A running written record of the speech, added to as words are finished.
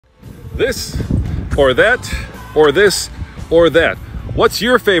This or that or this or that. What's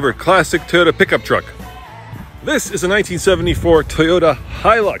your favorite classic Toyota pickup truck? This is a 1974 Toyota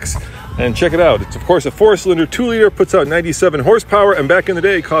Hilux. And check it out. It's of course a 4-cylinder 2-liter, puts out 97 horsepower, and back in the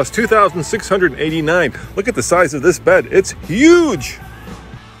day it cost $2,689. Look at the size of this bed. It's huge.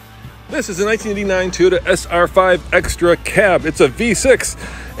 This is a 1989 Toyota SR5 Extra Cab. It's a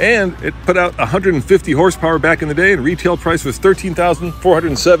V6, and it put out 150 horsepower back in the day, and retail price was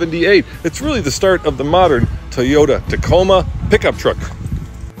 $13,478. It's really the start of the modern Toyota Tacoma pickup truck.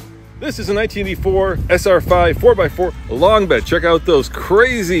 This is a 1984 SR5 4x4 long bed. Check out those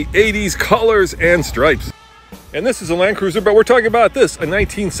crazy 80s colors and stripes. And this is a Land Cruiser, but we're talking about this, a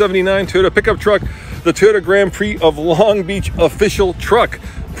 1979 Toyota pickup truck, the Toyota Grand Prix of Long Beach official truck.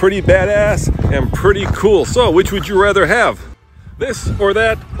 Pretty badass and pretty cool. So which would you rather have? This or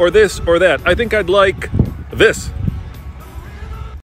that or this or that? I think I'd like this.